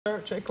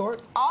Jay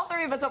Court. All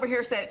three of us over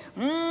here said,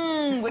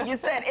 what you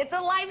said. It's a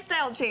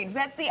lifestyle change.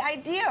 That's the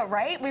idea,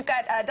 right? We've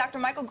got Dr.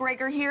 Michael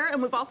Greger here,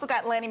 and we've also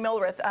got Lanny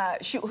Milrith,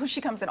 who she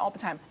comes in all the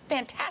time.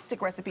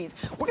 Fantastic recipes.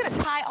 We're going to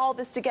tie all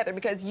this together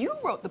because you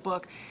wrote the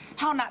book,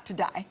 How Not to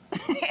Die.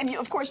 And,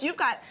 of course, you've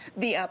got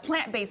the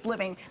plant-based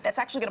living that's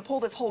actually going to pull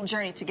this whole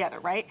journey together,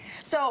 right?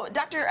 So,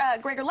 Dr.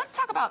 Greger, let's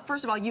talk about,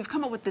 first of all, you've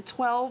come up with the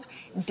 12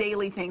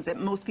 daily things that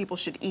most people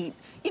should eat,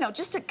 you know,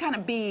 just to kind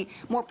of be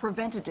more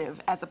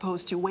preventative as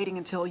opposed to waiting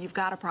until you've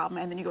got a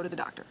problem and then you go to the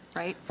doctor,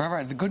 right?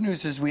 Right. The good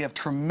news is we have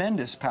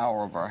tremendous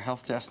power over our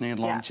health, destiny, and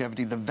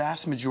longevity. The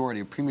vast majority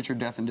of premature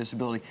death and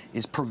disability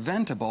is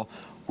preventable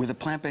with a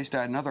plant-based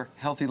diet and other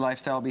healthy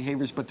lifestyle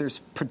behaviors, but there's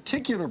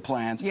particular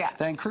plans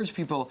that encourage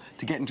people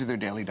to get into their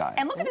daily diet.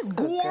 And look at this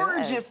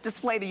gorgeous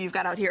display that you've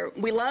got out here.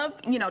 We love,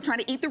 you know, trying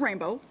to eat the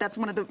rainbow. That's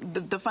one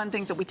of the fun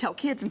things that we tell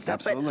kids and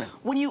stuff. Absolutely.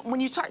 But when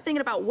you start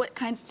thinking about what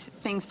kinds of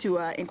things to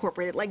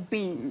incorporate it, like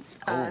beans,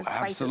 spices.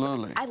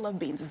 Absolutely. I love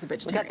beans as a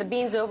vegetarian. We've got the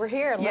beans over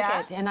here. Look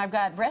at, and I've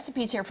got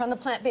recipes here from the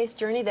plant-based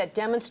journey that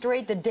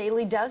demonstrate the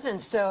daily dozen.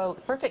 So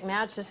perfect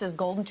match. This is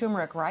golden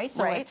turmeric rice.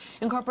 So it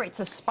incorporates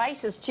the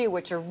spices too,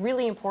 which are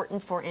really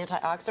important for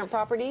antioxidant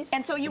properties.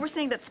 And so you were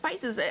saying that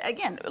spices,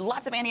 again,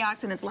 lots of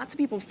antioxidants. Lots of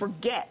people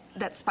forget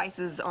that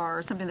spices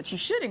are something that you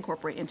should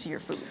incorporate into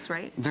your foods,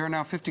 right? There are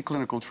now 50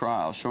 clinical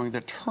trials showing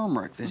that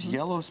turmeric, this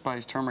yellow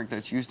spice turmeric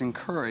that's used in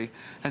curry,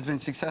 has been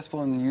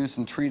successful in use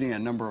in treating a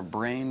number of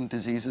brain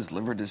diseases,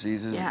 liver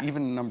diseases,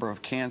 even a number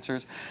of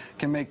cancers.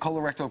 Can make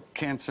colorectal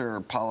cancer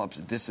polyps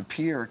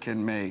disappear,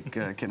 can make,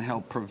 can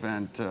help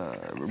prevent,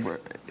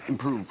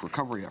 improve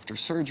recovery after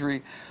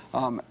surgery.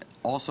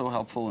 Also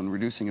helpful in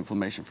reducing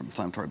inflammation from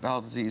inflammatory bowel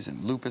disease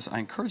and lupus. I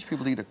encourage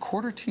people to eat a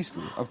quarter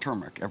teaspoon of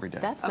turmeric every day.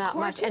 That's not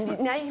much. And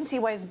now you can see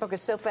why this book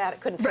is so fat it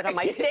couldn't fit on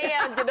my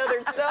stand. You know,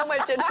 there's so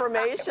much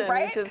information.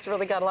 It's just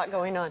really got a lot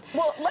going on.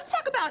 Well, let's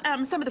talk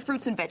about some of the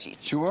fruits and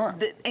veggies. Sure.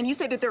 And you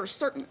say that there are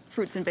certain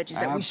fruits and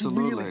veggies that we should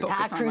really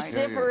focus on.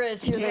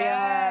 Cruciferous, here they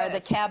are, the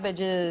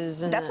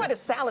cabbages. And that's why the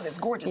salad is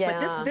gorgeous.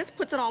 But this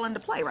puts it all into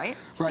play, right?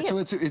 Right, so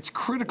it's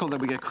critical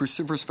that we get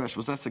cruciferous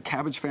vegetables. That's the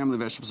cabbage family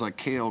of vegetables like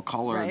kale,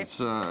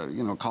 collards,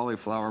 you know,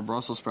 cauliflower,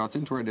 Brussels sprouts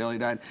into our daily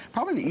diet.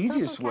 Probably the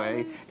easiest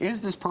way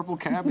is this purple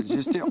cabbage.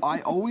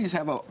 I always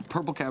have a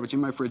purple cabbage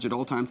in my fridge at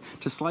all times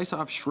to slice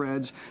off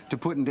shreds to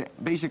put into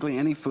basically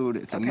any food.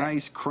 It's a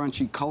nice,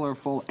 crunchy,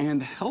 colorful,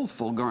 and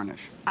healthful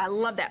garnish. I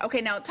love that.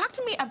 Okay, now talk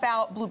to me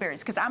about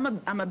blueberries, because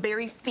I'm a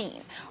berry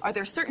fiend. Are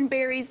there certain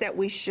berries that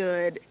we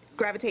should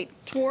gravitate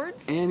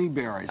towards? Any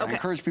berries. I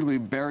encourage people to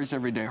eat berries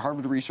every day.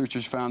 Harvard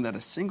researchers found that a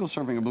single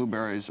serving of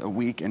blueberries a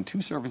week and 2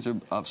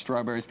 servings of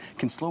strawberries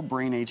can slow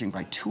brain aging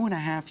by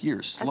 2.5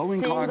 years,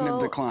 slowing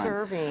cognitive decline.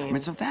 Serving. I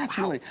mean, so that's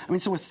really,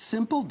 so a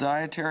simple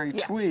dietary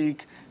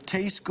tweak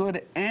tastes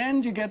good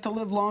and you get to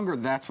live longer.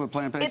 That's what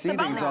plant-based eating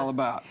is all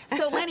about.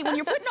 So, Lanny, when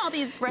you're putting all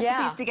these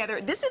recipes together,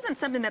 this isn't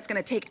something that's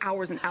going to take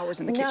hours and hours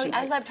in the kitchen. No,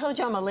 as I've told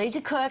you, I'm a lazy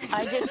cook.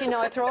 I just,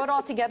 I throw it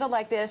all together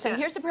like this. And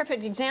here's a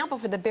perfect example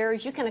for the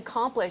berries. You can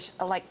accomplish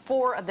like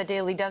 4 of the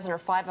daily dozen or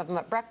 5 of them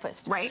at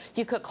breakfast. Right.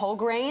 You cook whole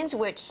grains,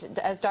 which,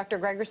 as Dr.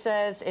 Greger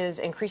says,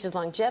 increases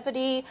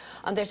longevity.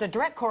 There's a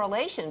direct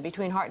correlation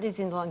between heart disease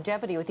and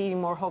longevity with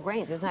eating more whole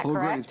grains. Isn't that correct?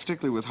 Whole grains,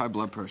 particularly with high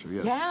blood pressure,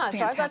 yes. Yeah,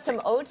 so I've got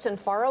some oats and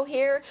farro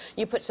here.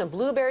 You put some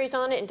blueberries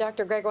on it, and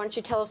Dr. Greger, why don't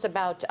you tell us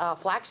about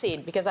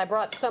flaxseed, because I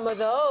brought some of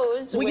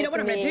those Well, you know what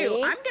I'm going to do?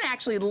 I'm going to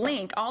actually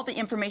link all the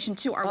information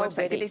to our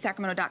website,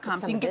 gooddaysacramento.com,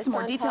 so you can get some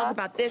more details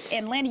about this.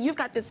 And Lanny, you've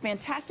got this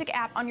fantastic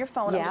app on your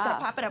phone. I'm just going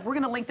to pop it up. We're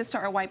going to link this to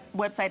our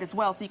website as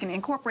well, so you can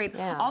incorporate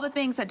all the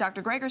things that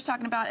Dr. Greger's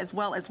talking about, as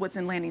well as what's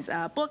in Lanny's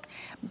book.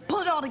 Pull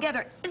it all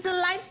together. It's a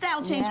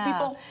lifestyle change,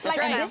 people.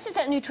 And this is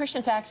at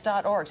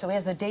nutritionfacts.org, so he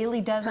has the daily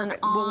dozen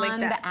on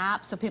the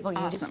app, so people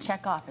can just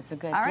check off. It's a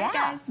good. All right,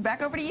 guys,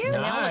 back over to you.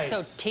 Nice. It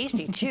looks so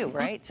tasty too,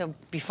 right? So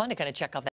it'd be fun to kind of check off that.